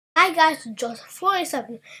Hi guys, it's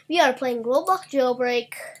Joseph47. We are playing Roblox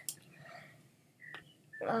Jailbreak.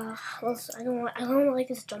 I don't like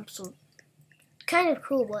this jumpsuit. Kind of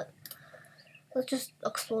cool, but let's just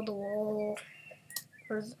explore the wall.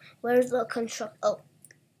 Where's the construct? Oh,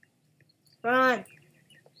 run!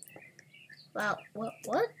 Wow,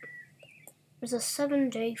 what? There's a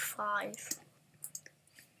 7J5.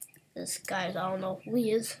 This guy, I don't know who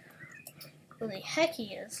he is. Who the heck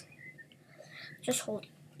he is? Just hold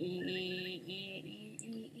E.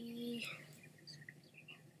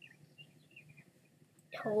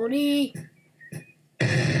 Hold E.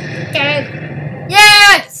 Okay.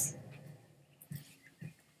 Yes!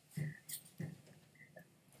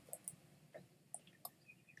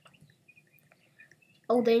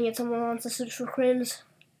 Oh dang it, someone wants to search for crims.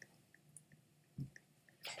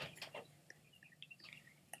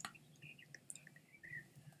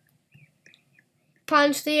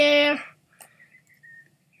 Punch the air.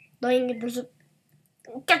 Dang it, there's a...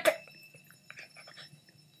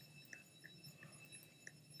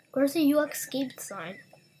 Where's the UX escape sign?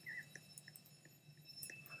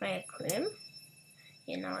 Am I a crim?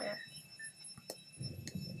 Yeah, no, yeah.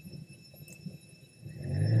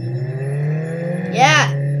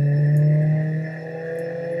 Yeah!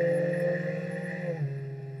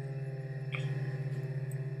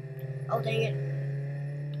 Oh, dang it.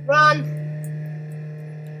 Run!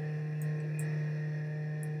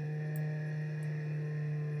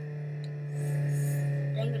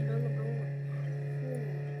 Dang it, no.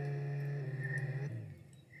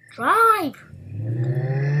 Drive!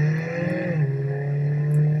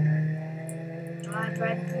 Drive.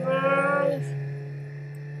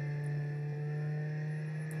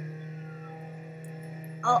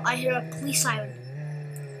 Oh, I hear a police siren.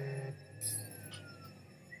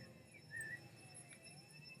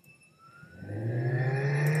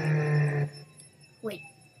 Wait.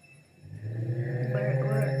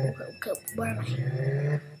 Where am I?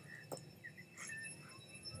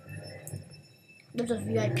 There's a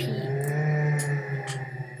VIP.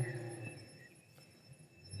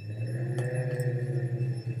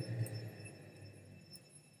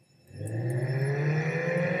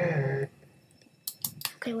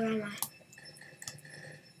 Okay, where am I?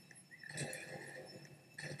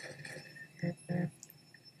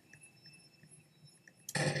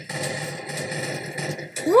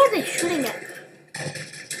 Who are they shooting at?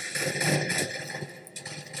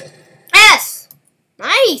 S!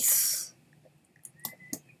 Nice!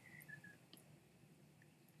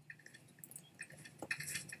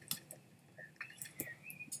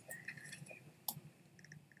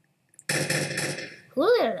 Who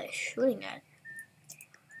are they shooting at?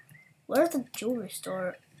 Where's the jewelry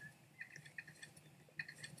store?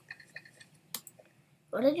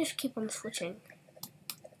 Why do they just keep on switching?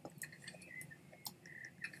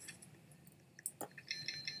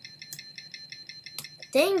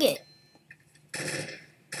 Dang it!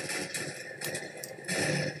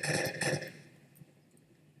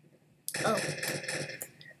 Oh.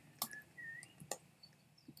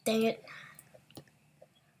 Dang it.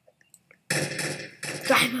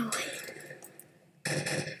 Drive away.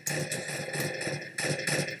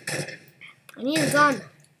 I need a gun.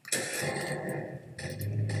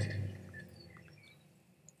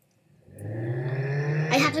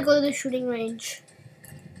 I have to go to the shooting range.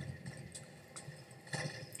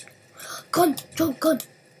 Gun! Joe, gun!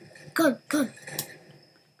 Gun!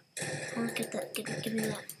 Oh, get that. Give me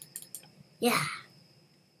that. Yeah.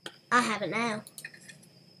 I have it now.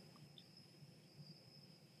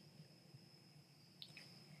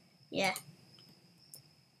 Yeah.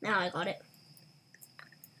 Now I got it.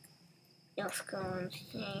 Yes, guns.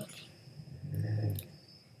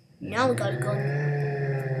 Now we got a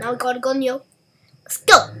gun. Yo. Let's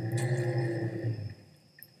go!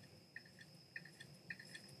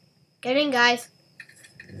 Get in, guys.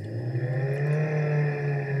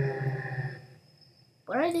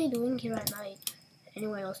 What are they doing here at night?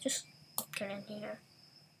 Anyway, let's just get in here.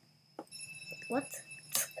 What?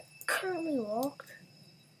 It's currently locked.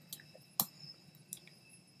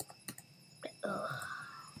 Ugh.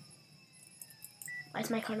 Why is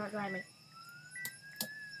my car not driving?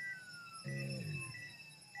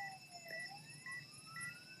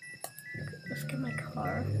 Let's get my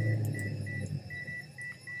car.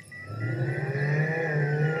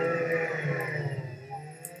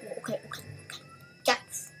 Okay.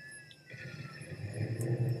 Yes.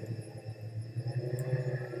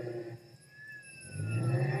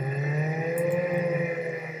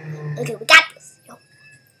 Okay, we got this. Yo.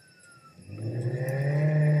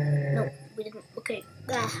 No, we didn't. Okay.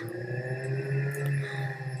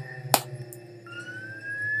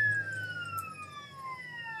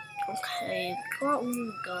 Okay, got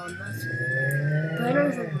one gun. That's better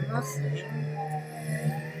than nothing.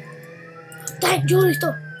 That jewelry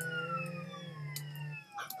store.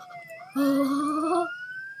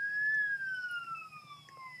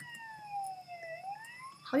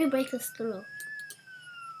 How do you break this through?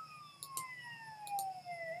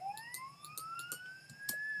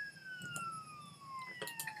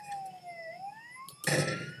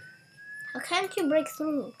 How can't you break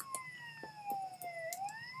through?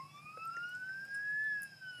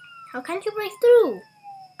 How can't you break through?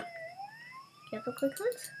 You have to click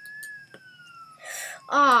this?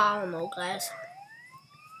 Oh, I don't know, guys.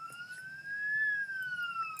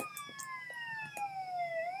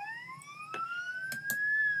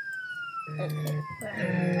 Okay,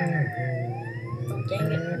 oh,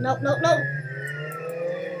 dang it. No, no, no!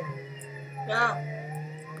 No.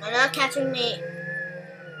 You're not catching me.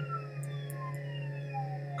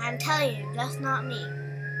 I'm telling you, that's not me.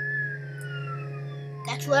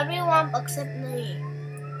 Catch whoever you want except me.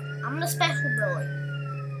 I'm the special boy.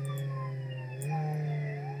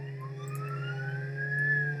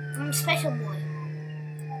 I'm a special boy.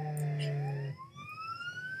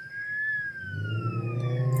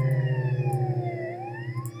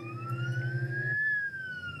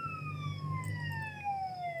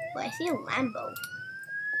 But I see a Lambo.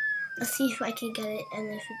 Let's see if I can get it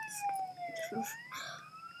and if it's...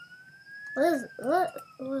 What is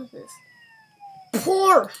this?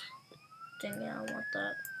 Porsche! Dang it, I don't want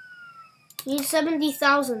that. We need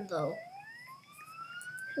 70,000 though.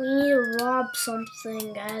 We need to rob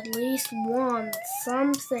something, at least one.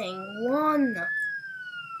 Something. One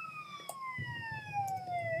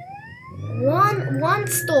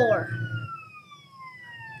store.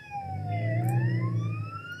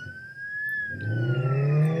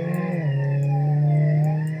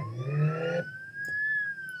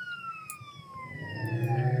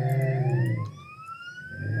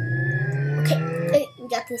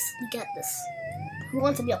 We got this. Who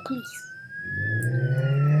wants to be a police?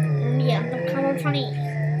 Me, I'm the color funny.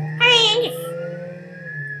 Hey!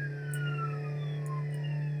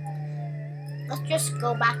 Let's just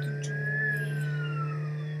go back to jewelry.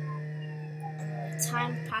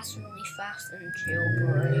 Time passed really fast in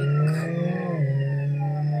jailbreak.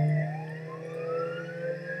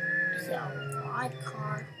 Is it a wide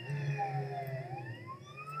car?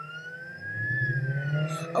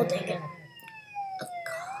 Oh, dang it. A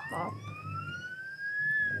cop.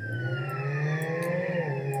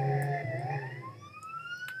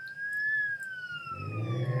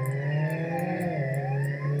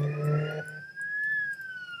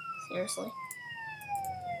 Seriously?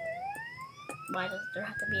 Why does there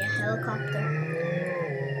have to be a helicopter?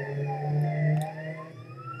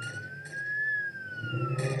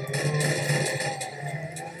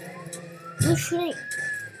 Who's shooting?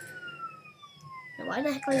 Why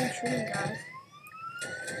the heck are you shooting, guys?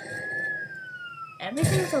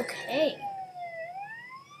 Everything's okay.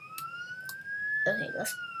 Okay,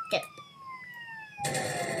 let's get...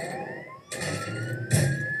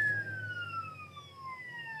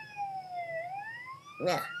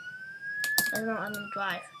 Yeah. I don't want to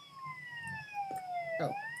drive.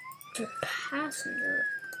 Oh. You're a passenger.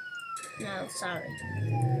 No, sorry.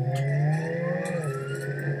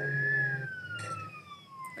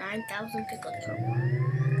 9,000 pickle trouble.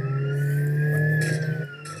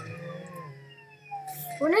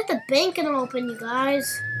 When is the bank gonna open, you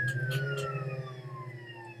guys?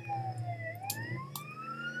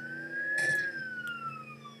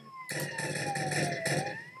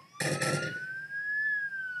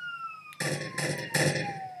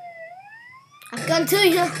 I've gone to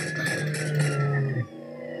you.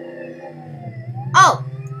 Oh!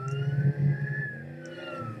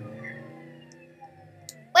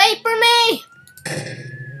 Wait for me!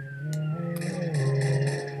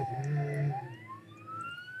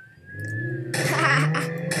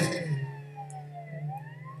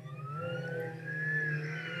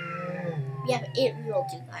 We have 8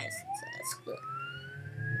 reels, you guys, so that's good.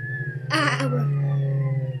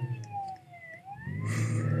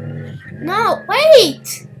 No, wait!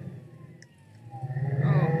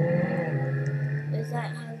 Oh. Is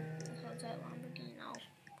that how's that Lamborghini? No.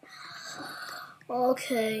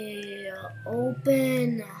 Okay,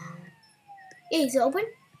 open. Yeah, is it open?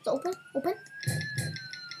 Is it open? Open?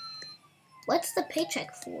 What's the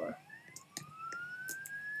paycheck for?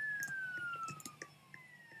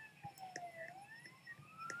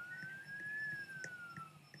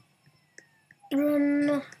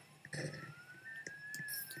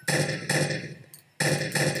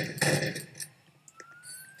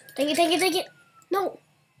 Take it. No.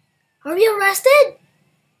 Are we arrested?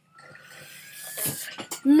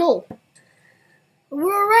 No.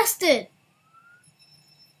 We're arrested.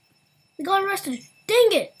 We got arrested.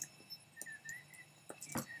 Dang it.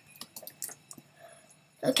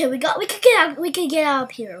 Okay, we could get out. We could get out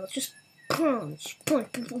of here. Let's just punch.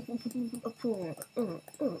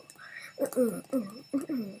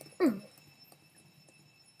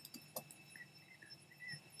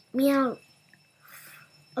 Meow.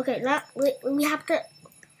 Okay, we have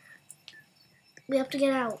to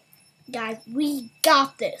get out, guys. We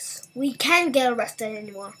got this. We can't get arrested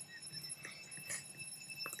anymore.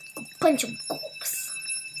 Punch him, corpse.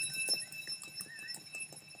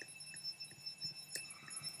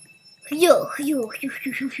 Yo.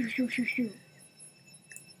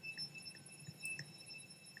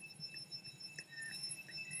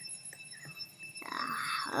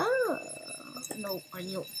 No, I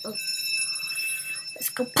knew. Oh. Let's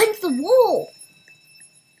go punch the wall.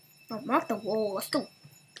 No, not the wall. Let's go.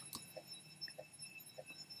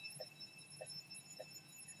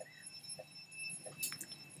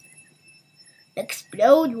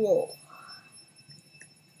 Explode wall.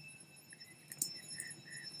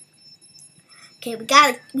 Okay, we got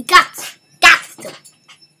it. We got to.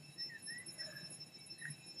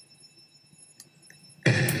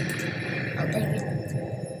 Oh, dang it.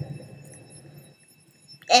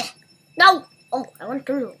 No. Oh, I went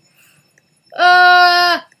through.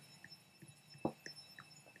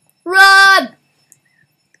 Run.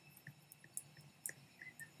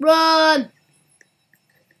 Run.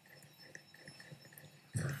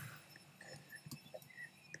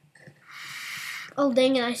 Oh,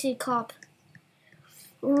 dang it. I see a cop.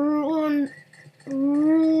 Run.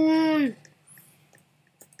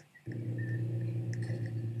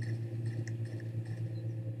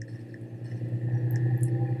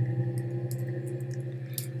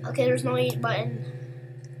 Okay, there's no E button.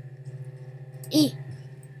 E.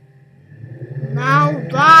 Now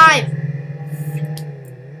drive.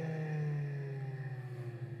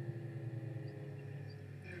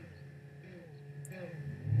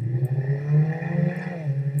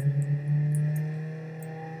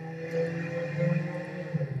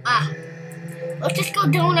 Let's just go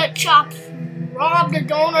donut shop. Rob the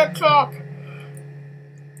donut shop.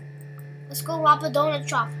 Let's go rob the donut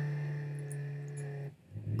shop.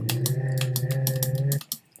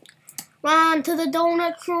 Run to the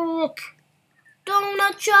donut shop.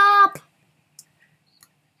 Donut shop.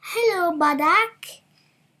 Hello, Badak.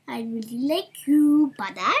 I really like you,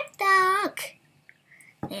 Badak Duck.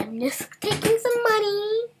 I'm just taking some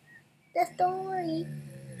money. Just don't worry.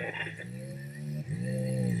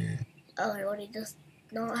 Oh, I already just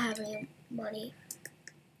not have any money.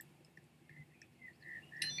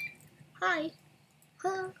 Hi.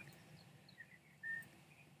 Hello.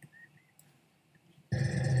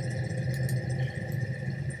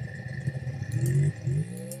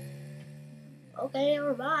 Okay,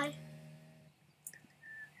 or bye.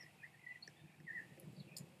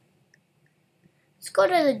 Let's go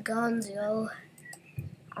to the guns, yo.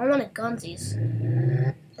 I want a gunsies.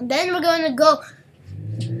 And then we're gonna go.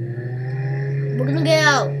 We're gonna get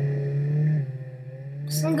out.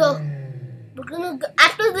 We're gonna go.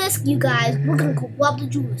 After this, you guys, we're gonna go rob the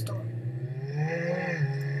jewelry store.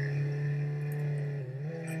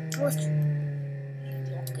 Let's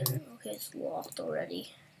lock it. Okay, it's locked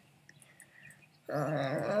already.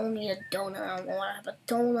 I don't need a donut. I don't want to have a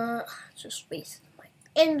donut. It's just waste my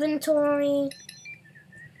inventory.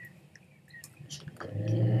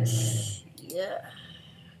 Yeah.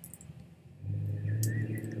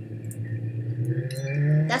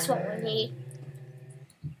 That's what we need.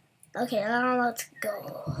 Okay, now let's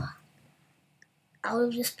go out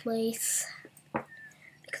of this place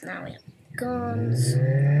because now we have guns.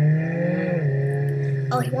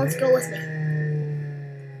 Oh, he wants to go with me.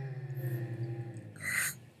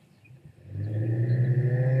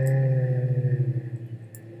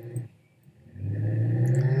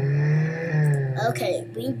 Okay,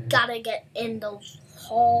 we gotta get in this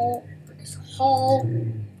hall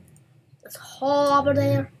over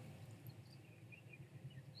there.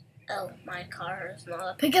 Oh, my car is not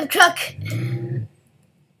a pickup truck.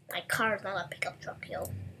 My car is not a pickup truck, yo.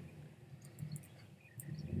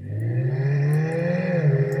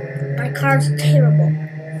 My car's terrible.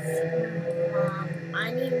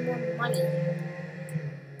 I need more money.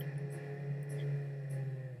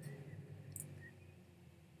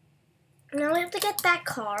 Now we have to get that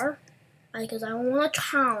car because I don't want a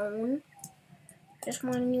town. Just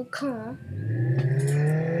want a new car.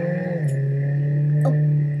 Oh,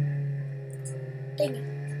 dang it!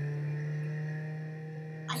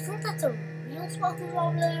 I think that's a real spot who's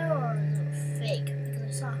over there, or is it fake? Because I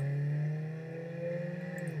saw.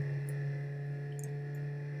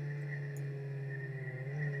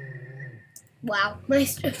 Wow, my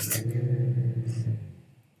strips.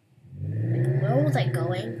 Where was I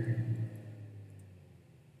going?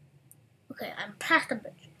 Okay, I'm past the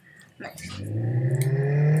bridge. Nice.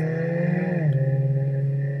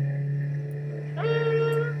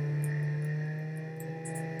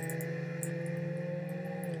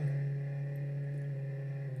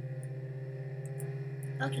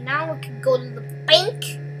 Okay, now we can go to the bank.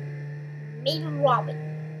 Maybe rob it.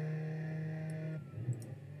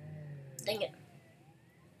 Dang it.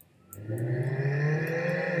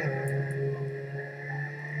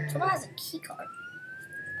 Someone has a key card.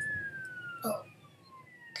 Oh,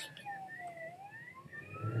 dang it.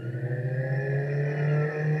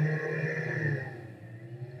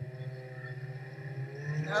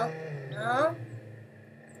 No, no.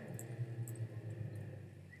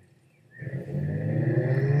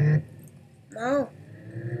 No.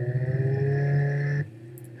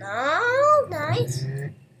 No, nice.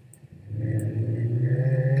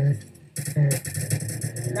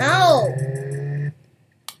 No.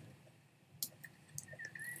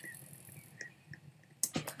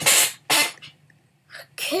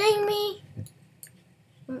 Kidding me?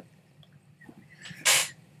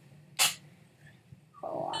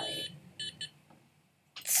 Oh,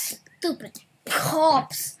 stupid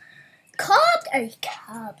cops. Cops are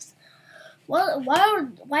cops. Well, why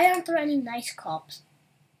aren't there any nice cops?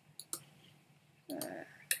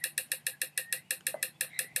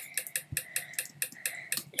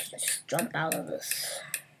 Let's just jump out of this.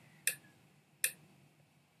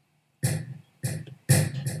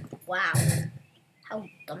 Wow. How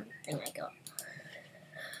dumb thing I got.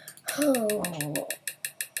 Oh.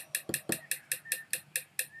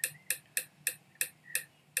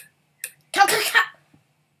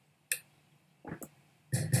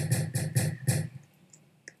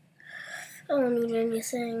 I don't need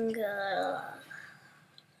anything.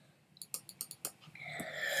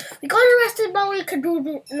 We got arrested, but we could do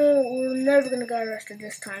the. No, we're never gonna get arrested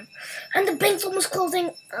this time. And the bank's almost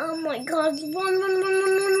closing. Oh my god! Run, run, run, run,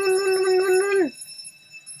 run, run, run, run, run.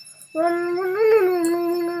 Run, run, run,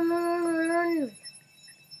 run, run, run, run.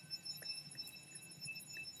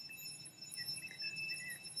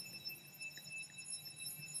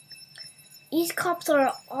 These cops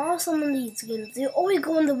are awesome in these games. They always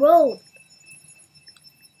go on the road.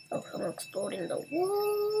 Oh, someone exploding the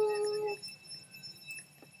wall.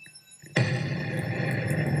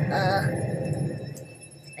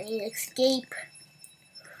 I need to escape.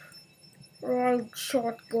 Run,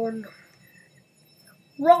 shotgun.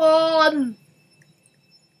 Run!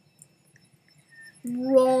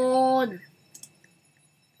 Run!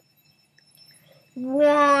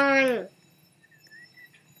 Run!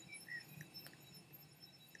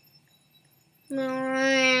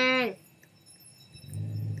 Run!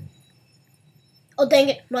 Oh, dang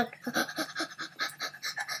it, run.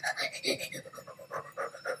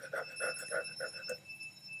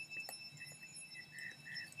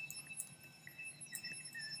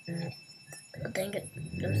 Oh, dang it.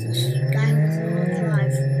 There's this guy who doesn't know how to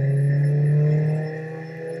drive.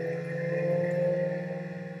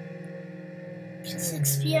 It's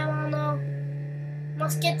 6 p.m. I don't know.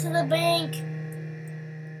 Must get to the bank.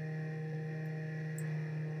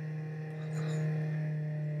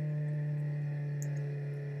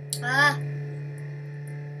 Ah.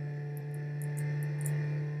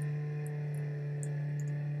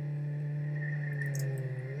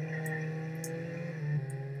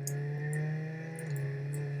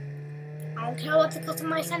 I don't care what to go to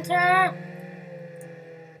my center.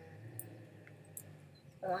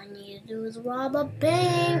 All I need to do is rob a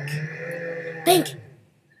bank. Bank!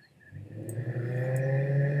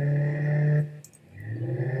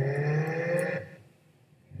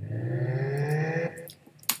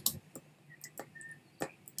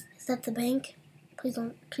 Is that the bank? Please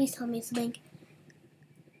tell me it's the bank.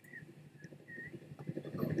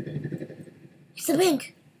 It's the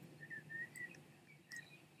bank!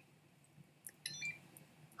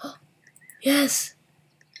 Yes!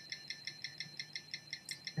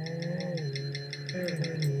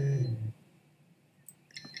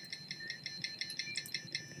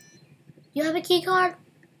 You have a key card?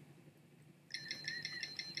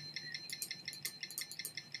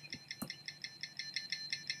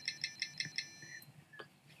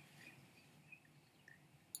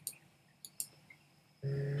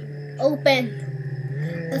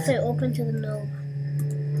 Open. Let's say open to the no.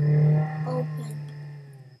 Open.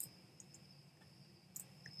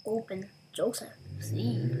 Open. Joseph.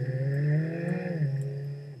 See.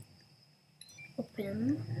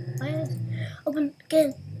 Open. Open.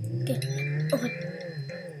 Again. Again. Open.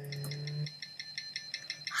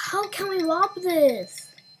 How can we rob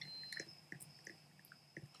this?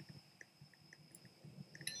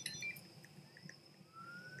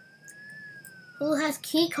 Who has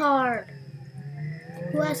key card?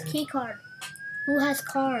 Who has key card? Who has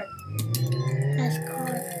card? Has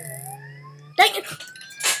card. Dang it!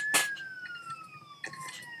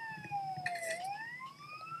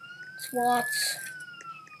 SWATs.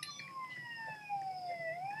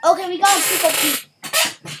 Okay, we got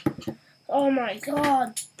people. Oh my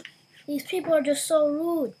god. These people are just so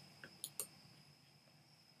rude.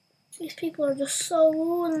 These people are just so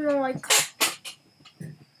rude and they're like...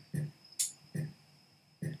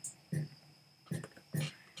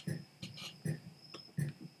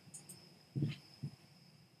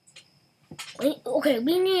 Okay,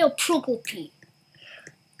 we need a purple key.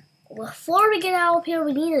 Before we get out of here,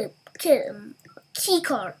 we need a key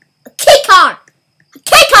card. A key card! A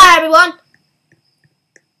key card, everyone!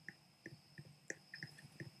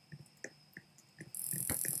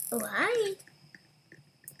 Oh, hi.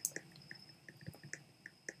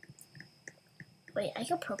 Wait, I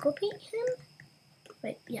can purple beat him?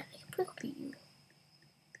 Wait, yeah, I can purple beat you.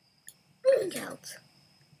 Look out.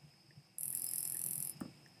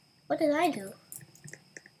 What did I do?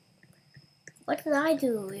 What did I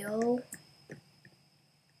do, yo?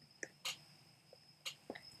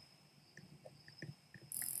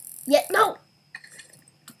 Yeah, no!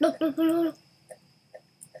 No, no, no, no, no.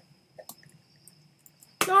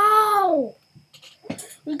 No!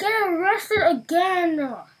 We get arrested again!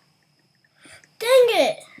 Dang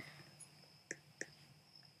it!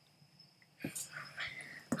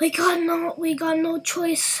 We got no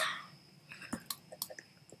choice.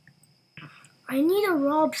 I need to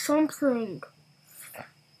rob something.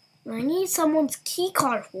 I need someone's key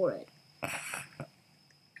card for it.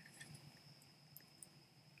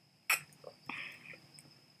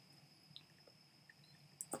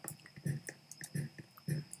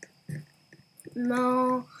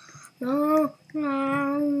 No, no,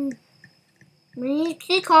 no. We need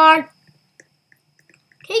key card.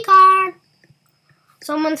 Key card.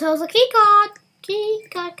 Someone sells a key card. Key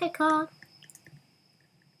card, key card.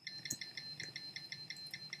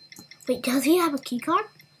 Wait, does he have a key card?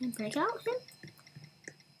 Can I break out him?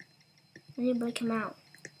 I need to break him out.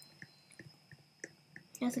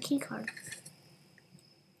 He has a key card.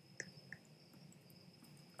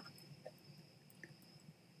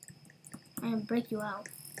 I'm gonna break you out.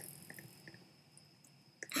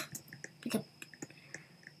 Pick up.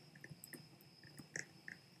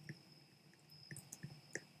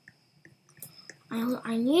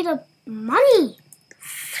 I need a money.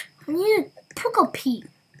 I need a purple pea.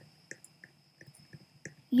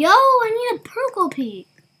 Yo, I need a purple pea.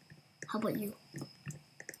 How about you?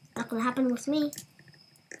 Not gonna happen with me.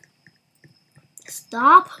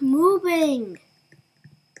 Stop moving.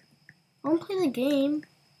 Don't play the game.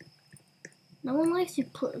 No one likes you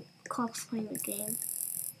cops playing the game.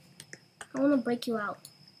 I want to break you out.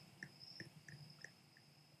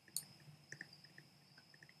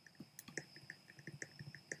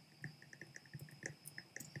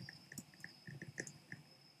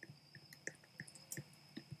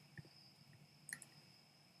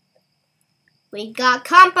 We got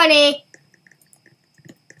company.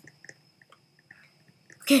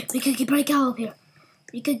 Okay, we could break out of here.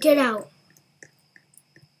 We could get out.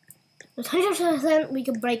 With 100% we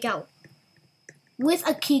can break out. With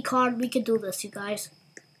a key card, we can do this, you guys.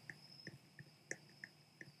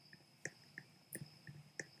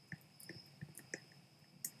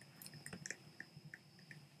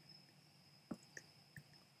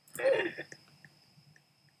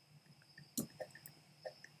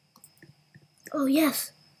 Oh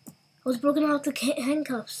yes, I was broken out of the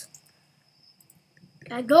handcuffs.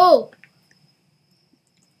 Gotta go.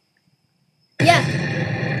 Yeah.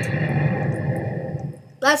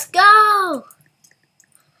 Let's go.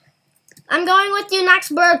 I'm going with you,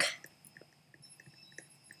 Naxberg.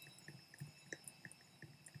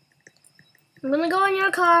 I'm gonna go in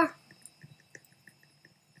your car.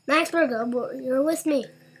 Naxberg, you're with me.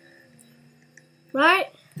 Right?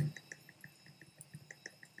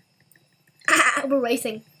 We're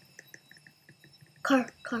racing. Car.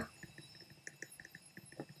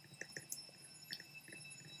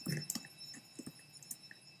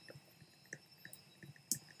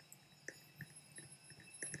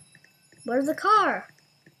 Where's the car?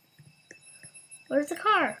 Where's the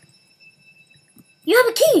car? You have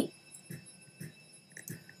a key!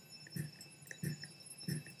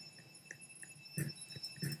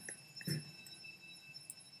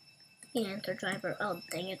 You enter driver. Oh,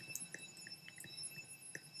 dang it.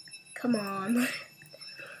 Come on.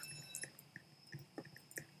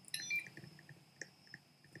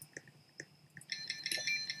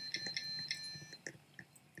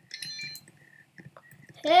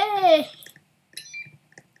 Hey!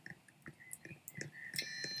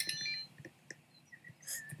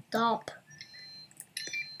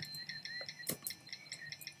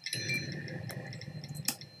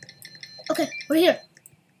 Okay, we're here.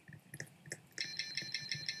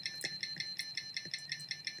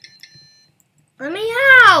 Let me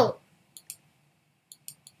out!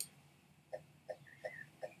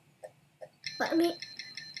 Let me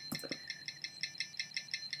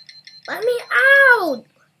out!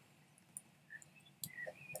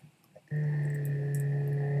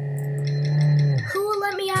 Who will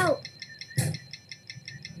let me out?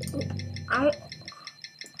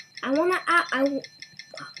 I wanna out.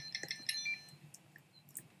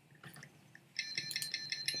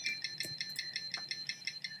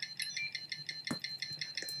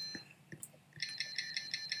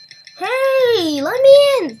 Hey, let me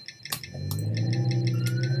in!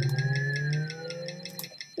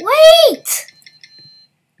 Wait!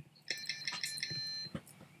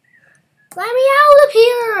 Let me out of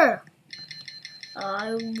here!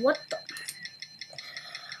 What the?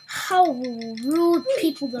 How rude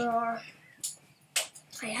people there are.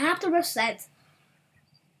 I have to reset.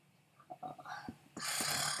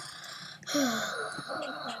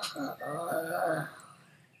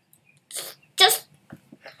 Just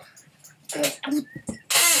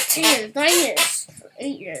 10 years, 9 years,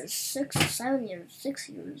 8 years, 6, 7 years, 6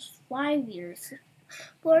 years, 5 years,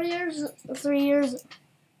 4 years, 3 years,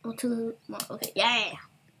 2, okay, yeah.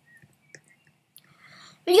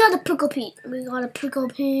 We got a prickle Pete. We got a prickle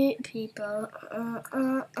Pete people.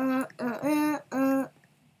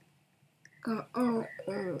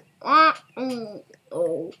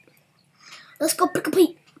 Oh. Let's go prickle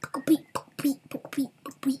Pete. Prickle Pete. Prickle Pete. Prickle Pete.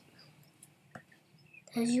 Prickle Pete.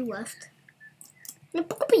 Has you left? No,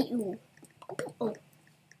 prickle Pete. You. Oh.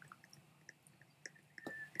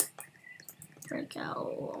 Break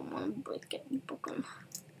out. I'm gonna break it. Broken.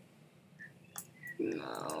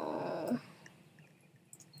 No.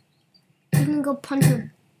 You can go punch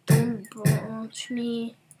her. Don't punch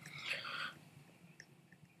me.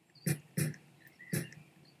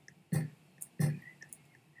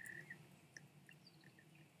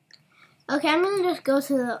 Okay, I'm gonna just go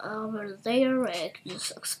to the over there and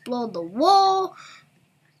just explode the wall.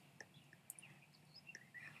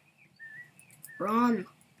 Run.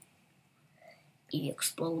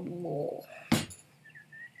 Explode the wall.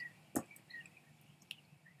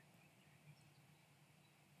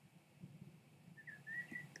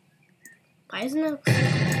 Why isn't it?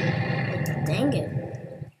 Dang it.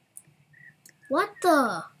 What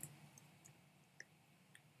the?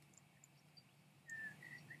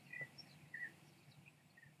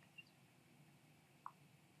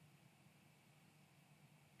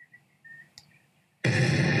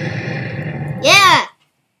 Yeah!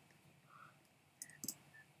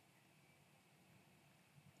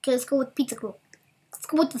 Okay, let's go with Pizza Crew. Let's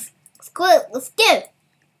go with this. Let's go. Let's go.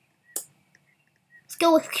 Let's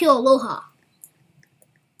go with Q Aloha.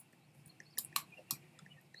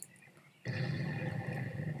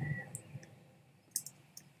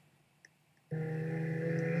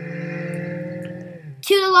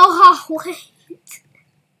 Q Aloha. Wait.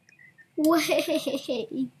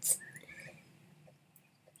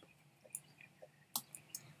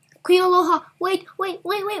 Q Aloha. Wait.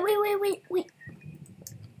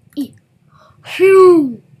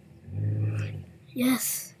 Phew.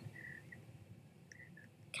 Yes.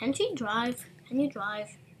 Can she drive? Can you drive?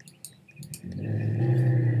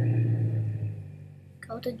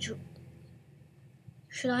 Go to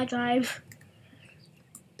should I drive?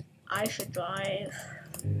 I should drive.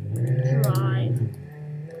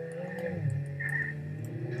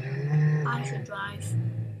 I should drive.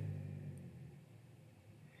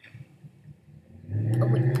 Oh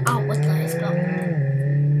wait. Oh, what did I spell?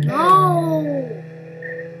 No.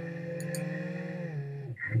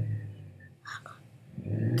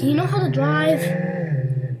 Do you know how to drive?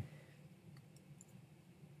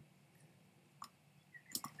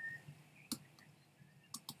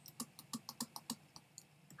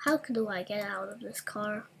 How do I get out of this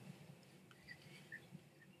car?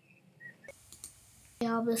 Get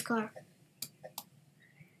out of this car.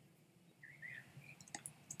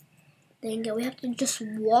 Dang it, we have to just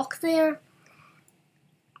walk there?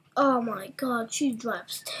 Oh my god, she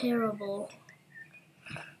drives terrible.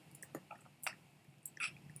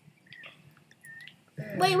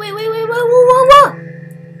 Wait, whoa.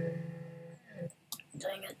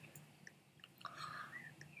 Dang it.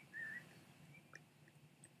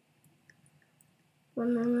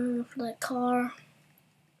 Run for that car.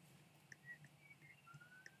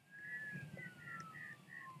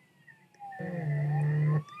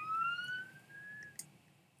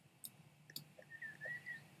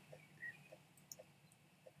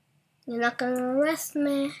 You're not gonna arrest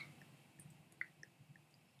me.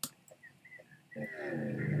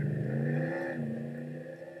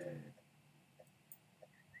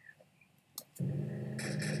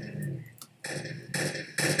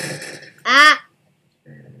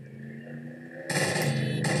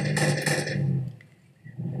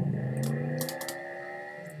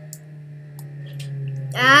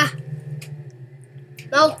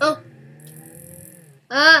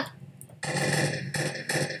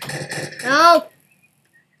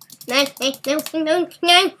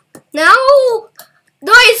 No!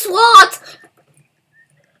 Nice what?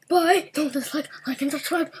 Bye. Don't dislike, like, and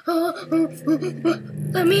subscribe.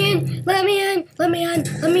 Let me in. Let me in. Let me in.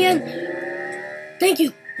 Let me in. Thank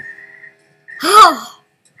you. Oh,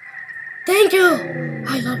 thank you.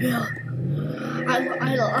 I love you.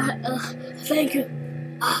 Thank you.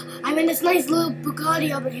 I'm in this nice little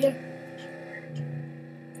Bugatti over here.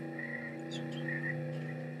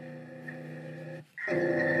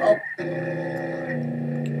 Oh.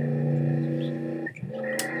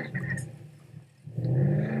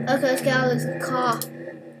 Okay, let's get out of this car.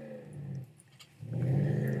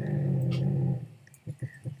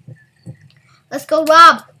 Let's go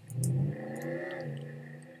rob.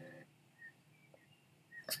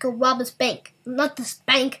 Let's go rob this bank. Not this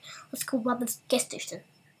bank. Let's go rob this gas station.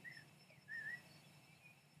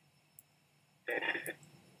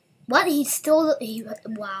 What?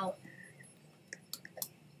 Wow.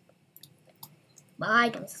 Bye.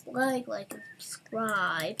 Don't dislike, like, and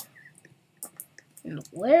subscribe. And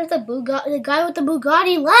where's the Bugatti? The guy with the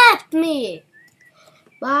Bugatti left me.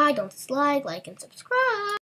 Bye. Don't dislike, like, and subscribe.